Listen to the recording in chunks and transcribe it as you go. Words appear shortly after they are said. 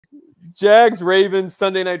Jags, Ravens,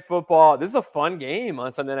 Sunday Night Football. This is a fun game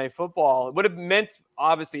on Sunday Night Football. It would have meant,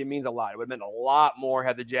 obviously, it means a lot. It would have meant a lot more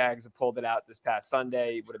had the Jags have pulled it out this past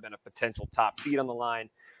Sunday. It would have been a potential top seed on the line.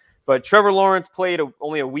 But Trevor Lawrence played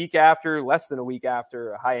only less than a week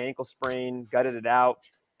after, a high ankle sprain, gutted it out.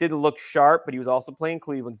 Didn't look sharp, but he was also playing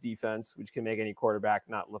Cleveland's defense, which can make any quarterback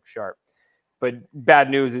not look sharp. But bad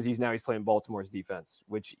news is he's playing Baltimore's defense,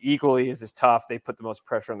 which equally is as tough. They put the most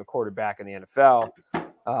pressure on the quarterback in the NFL.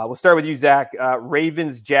 We'll start with you, Zach.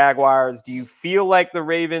 Ravens, Jaguars. Do you feel like the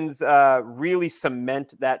Ravens really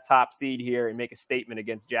cement that top seed here and make a statement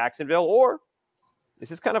against Jacksonville, or is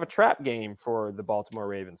this kind of a trap game for the Baltimore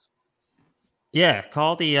Ravens? Yeah,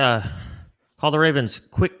 call the Ravens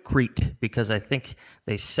quick creep, because I think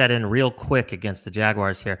they set in real quick against the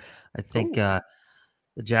Jaguars here. I think the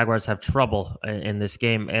Jaguars have trouble in this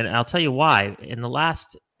game, and I'll tell you why. In the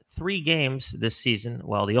last 3 games this season,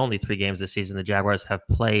 well, the only 3 games this season, the Jaguars have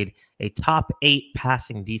played a top 8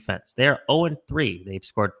 passing defense. They're 0-3. They've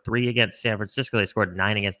scored 3 against San Francisco. They scored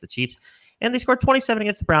 9 against the Chiefs, and they scored 27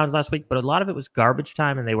 against the Browns last week, but a lot of it was garbage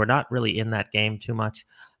time, and they were not really in that game too much.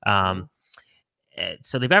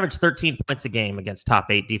 So they've averaged 13 points a game against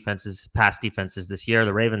top 8 pass defenses this year.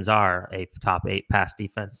 The Ravens are a top 8 pass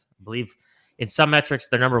defense. I believe in some metrics,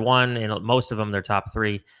 they're number 1. In most of them, they're top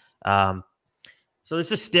 3. So this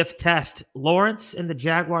is a stiff test. Lawrence and the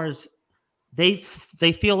Jaguars, they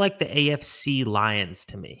feel like the AFC Lions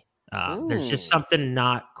to me. There's just something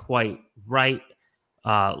not quite right.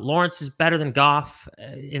 Lawrence is better than Goff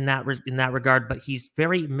in that regard, but he's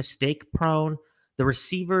very mistake prone. The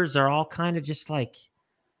receivers are all kind of just like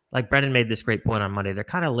Brendan made this great point on Monday. They're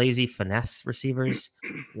kind of lazy finesse receivers.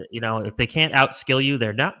 If they can't outskill you,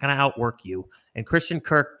 they're not going to outwork you. And Christian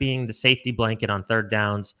Kirk being the safety blanket on third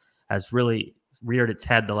downs has really reared its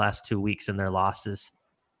head the last 2 weeks in their losses,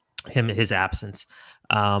 his absence.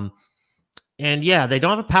 And yeah, they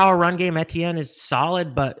don't have a power run game. Etienne is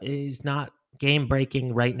solid, but he's not game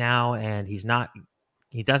breaking right now. And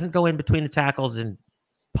he doesn't go in between the tackles and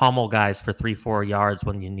pummel guys for 3-4 yards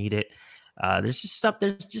when you need it. There's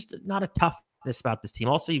just not a toughness about this team.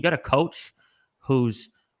 Also, you've got a coach who's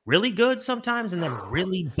really good sometimes and then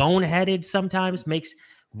really boneheaded sometimes, makes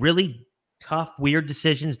really tough, weird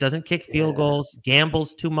decisions, doesn't kick field goals,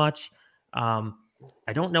 gambles too much. I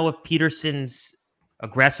don't know if Peterson's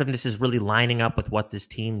aggressiveness is really lining up with what this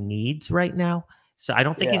team needs right now. So I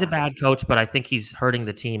don't think he's a bad coach, but I think he's hurting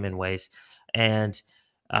the team in ways. And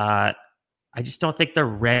I just don't think they're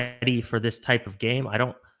ready for this type of game.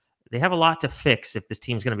 They have a lot to fix if this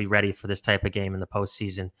team's going to be ready for this type of game in the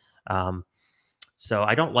postseason. So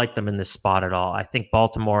I don't like them in this spot at all. I think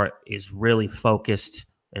Baltimore is really focused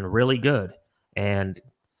and really good, and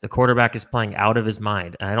the quarterback is playing out of his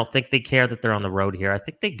mind. And I don't think they care that they're on the road here. I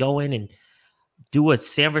think they go in and do a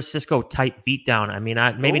San Francisco type beatdown. I mean,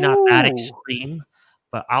 maybe not that extreme,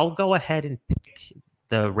 but I'll go ahead and pick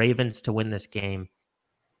the Ravens to win this game.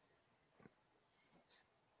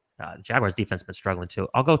 The Jaguars defense has been struggling too.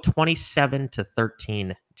 I'll go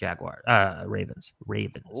 27-13 Ravens.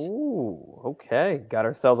 Ooh, okay. Got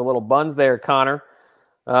ourselves a little buns there, Connor.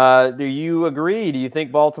 Do you agree? Do you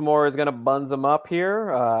think Baltimore is going to buns them up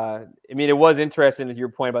here? I mean, it was interesting with your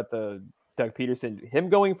point about the Doug Peterson, him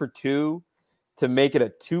going for 2 to make it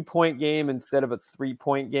a 2-point game instead of a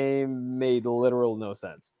 3-point game made literal no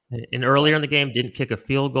sense. And earlier in the game, didn't kick a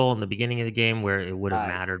field goal in the beginning of the game where it would have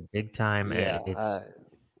mattered big time. Yeah,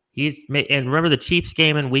 and remember the Chiefs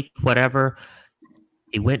game in week whatever.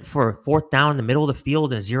 He went for a 4th down in the middle of the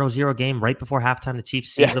field in a 0-0 game right before halftime. The Chiefs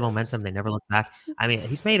seized the momentum. They never looked back. I mean,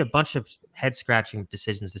 he's made a bunch of head-scratching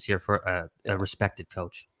decisions this year for a respected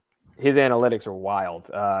coach. His analytics are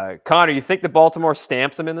wild. Connor, you think that Baltimore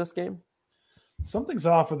stamps him in this game? Something's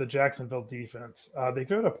off with the Jacksonville defense. They've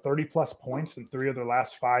given up 30-plus points in 3 of their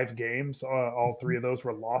last 5 games. All 3 of those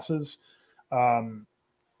were losses.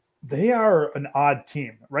 They are an odd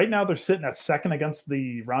team. Right now, they're sitting at 2nd against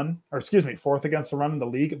the run, 4th against the run in the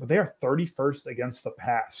league, but they are 31st against the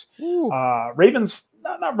pass. Ravens,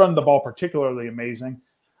 not running the ball particularly amazing.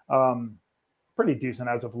 Pretty decent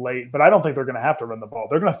as of late, but I don't think they're going to have to run the ball.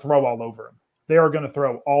 They're going to throw all over them. They are going to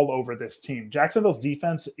throw all over this team. Jacksonville's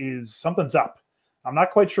defense something's up. I'm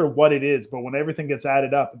not quite sure what it is, but when everything gets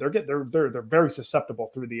added up, they're very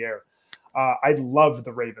susceptible through the air. I love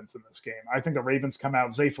the Ravens in this game. I think the Ravens come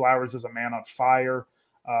out. Zay Flowers is a man on fire.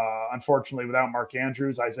 Unfortunately, without Mark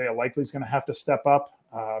Andrews, Isaiah Likely is going to have to step up.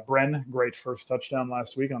 Bren, great first touchdown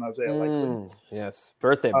last week on Isaiah Likely. Yes,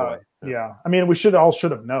 birthday boy. Yeah. I mean, we should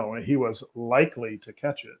have known he was likely to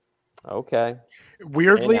catch it. Okay.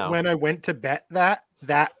 Weirdly, when I went to bet that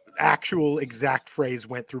actual exact phrase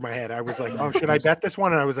went through my head. I was like, oh, should I bet this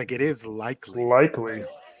one? And I was like, it is likely. Likely.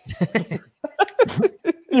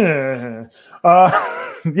 Yeah.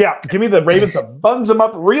 Give me the Ravens to buns them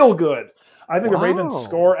up real good. I think the Ravens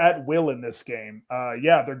score at will in this game.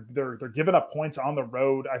 They're giving up points on the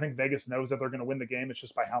road. I think Vegas knows that they're going to win the game. It's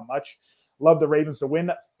just by how much. Love the Ravens to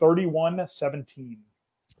win 31-17.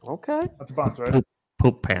 Okay. That's a bunch, right?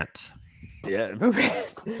 Poop pants. Yeah. Poop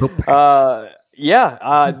pants.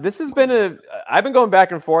 This has been I've been going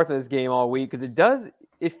back and forth in this game all week because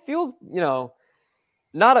it feels, I don't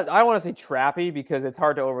want to say trappy because it's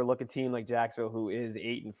hard to overlook a team like Jacksonville who is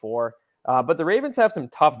 8-4. But the Ravens have some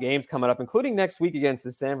tough games coming up, including next week against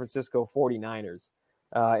the San Francisco 49ers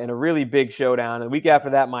in a really big showdown. And the week after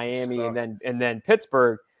that, Miami and then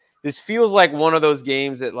Pittsburgh. This feels like one of those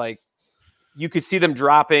games that like you could see them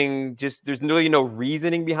dropping. Just there's really no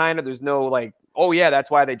reasoning behind it. There's no like, oh yeah,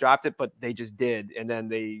 that's why they dropped it, but they just did. And then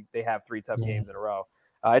they have 3 tough games in a row.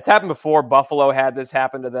 It's happened before. Buffalo had this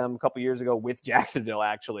happen to them a couple years ago with Jacksonville,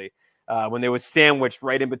 actually. When they was sandwiched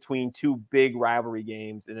right in between 2 big rivalry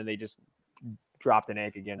games, and then they just dropped an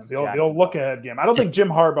egg against the old look-ahead game. I don't think Jim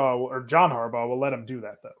Harbaugh or John Harbaugh will let him do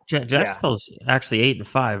that, though. Jacksonville's actually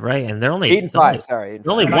 8-5, right? And they're only 8-5. Sorry,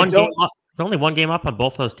 they're only one game up. They're only one game up on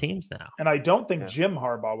both those teams now. And I don't think Jim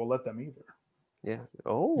Harbaugh will let them either. Yeah.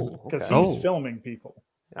 Oh, because he's filming people.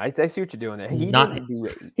 I see what you're doing there.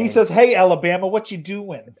 He says, "Hey, Alabama, what you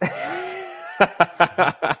doing?"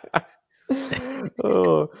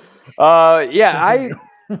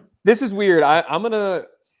 This is weird. I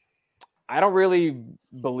don't really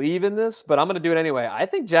believe in this, but I'm gonna do it anyway. I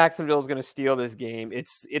think Jacksonville is gonna steal this game.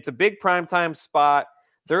 It's a big primetime spot.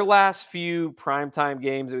 Their last few primetime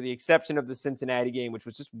games, with the exception of the Cincinnati game, which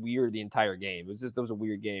was just weird the entire game. It was a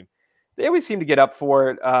weird game. They always seem to get up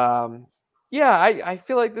for it. I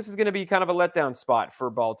feel like this is going to be kind of a letdown spot for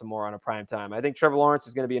Baltimore on a primetime. I think Trevor Lawrence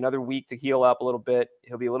is going to be another week to heal up a little bit.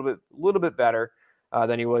 He'll be a little bit better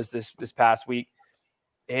than he was this past week.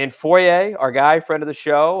 And Foye, our guy, friend of the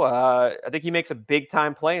show, I think he makes a big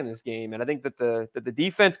time play in this game. And I think that the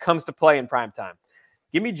defense comes to play in primetime.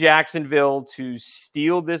 Give me Jacksonville to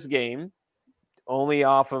steal this game only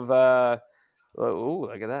off of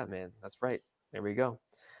look at that, man. That's right. There we go.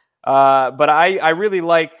 But I really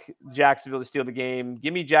like Jacksonville to steal the game.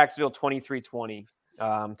 Give me Jacksonville 23-20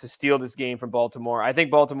 to steal this game from Baltimore. I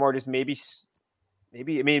think Baltimore just maybe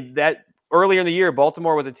that earlier in the year,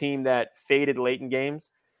 Baltimore was a team that faded late in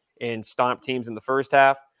games and stomped teams in the first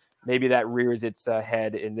half. Maybe that rears its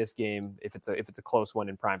head in this game if it's a close one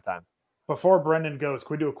in primetime. Before Brendan goes,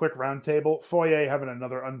 can we do a quick roundtable? Foye having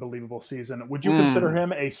another unbelievable season. Would you consider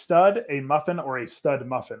him a stud, a muffin, or a stud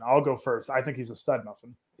muffin? I'll go first. I think he's a stud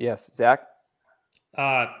muffin. Yes, Zach.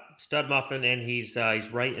 Stud muffin, and he's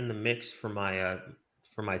right in the mix for my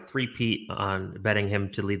three-peat on betting him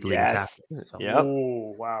to lead the league in tackles. So. Yep.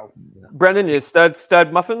 Oh wow. Brendan is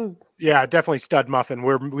stud muffin. Yeah, definitely stud muffin.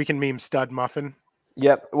 We can meme stud muffin.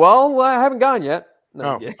 Yep. Well, I haven't gone yet.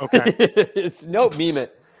 No. Oh, okay.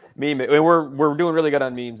 Meme it. We're doing really good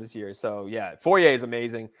on memes this year. So yeah, Foye is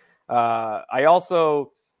amazing. I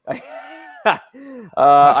also love.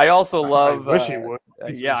 I wish he would.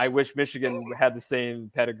 I wish Michigan had the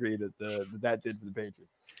same pedigree that did to the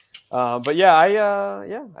Patriots. I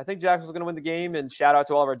think Jacksonville's going to win the game. And shout out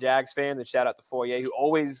to all of our Jags fans, and shout out to Foye, who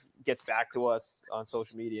always gets back to us on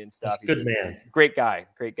social media and stuff. He's a good man. Great guy.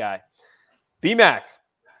 B-Mac.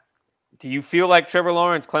 Do you feel like Trevor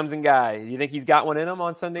Lawrence, Clemson guy? Do you think he's got one in him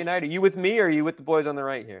on Sunday night? Are you with me or are you with the boys on the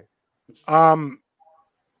right here? I'm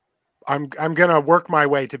gonna work my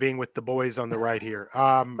way to being with the boys on the right here.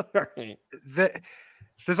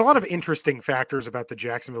 There's a lot of interesting factors about the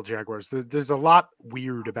Jacksonville Jaguars. There's a lot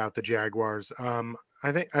weird about the Jaguars. I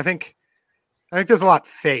think there's a lot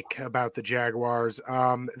fake about the Jaguars.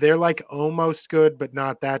 They're like almost good, but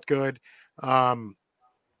not that good. And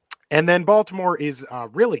then Baltimore is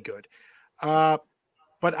really good.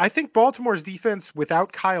 But I think Baltimore's defense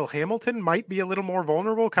without Kyle Hamilton might be a little more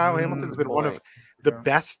vulnerable. Kyle Hamilton's been one of the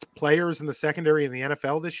best players in the secondary in the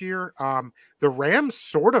NFL this year. The Rams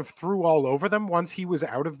sort of threw all over them once he was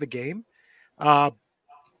out of the game. But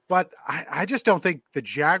I just don't think the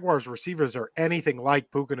Jaguars receivers are anything like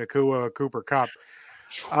Puka Nacua, Cooper Kupp.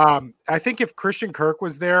 I think if Christian Kirk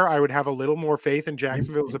was there, I would have a little more faith in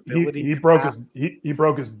Jacksonville's ability. He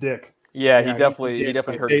broke his dick. Yeah, he definitely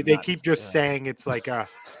hurt. They keep just saying it's like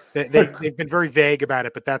they've been very vague about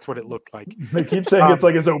it, but that's what it looked like. They keep saying it's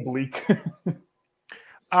like his oblique.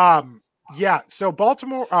 So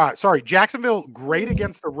Jacksonville, great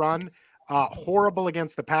against the run, horrible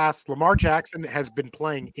against the pass. Lamar Jackson has been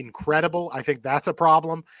playing incredible. I think that's a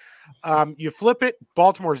problem. You flip it,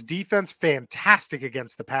 Baltimore's defense, fantastic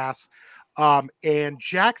against the pass. And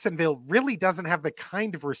Jacksonville really doesn't have the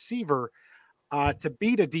kind of receiver to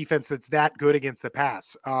beat a defense that's that good against the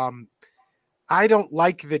pass. I don't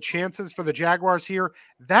like the chances for the Jaguars here.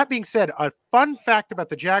 That being said, a fun fact about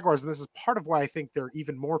the Jaguars, and this is part of why I think they're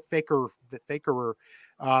even more fakerer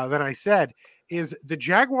than I said, is the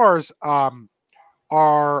Jaguars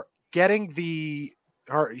are getting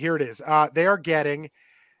here it is. They are getting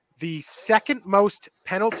the second most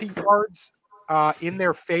penalty yards in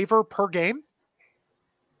their favor per game,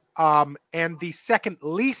 and the second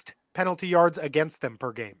least penalty yards against them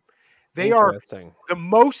per game. They are the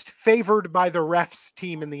most favored by the refs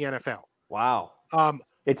team in the NFL. Wow.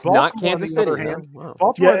 It's Baltimore, not Kansas City. Wow.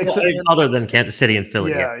 Baltimore, other than Kansas City and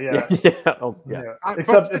Philly. Yeah.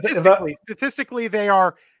 Except statistically, they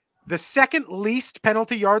are the second least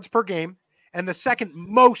penalty yards per game and the second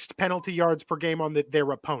most penalty yards per game on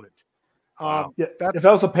their opponent. Wow. If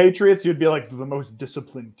that was the Patriots, you'd be like the most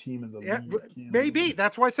disciplined team in the league. Maybe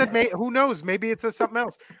that's why I said who knows? Maybe it's something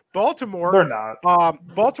else. Baltimore, they're not.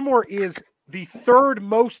 Baltimore is the third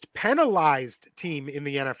most penalized team in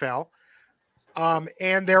the NFL,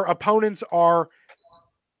 and their opponents are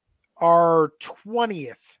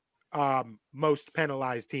 20th most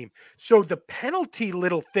penalized team. So the penalty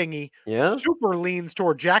little thingy super leans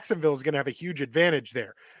toward Jacksonville is going to have a huge advantage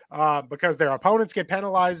there because their opponents get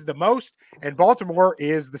penalized the most, and Baltimore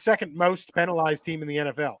is the second most penalized team in the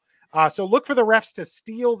NFL. So look for the refs to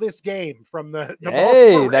steal this game from the Baltimore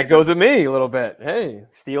Ravens. That goes with me a little bit. Hey,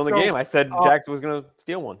 steal the game. I said Jackson was going to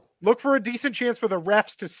steal one. Look for a decent chance for the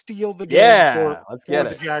refs to steal the game for let's get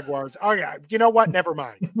the Jaguars. Oh, yeah. You know what? Never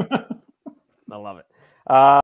mind. I love it.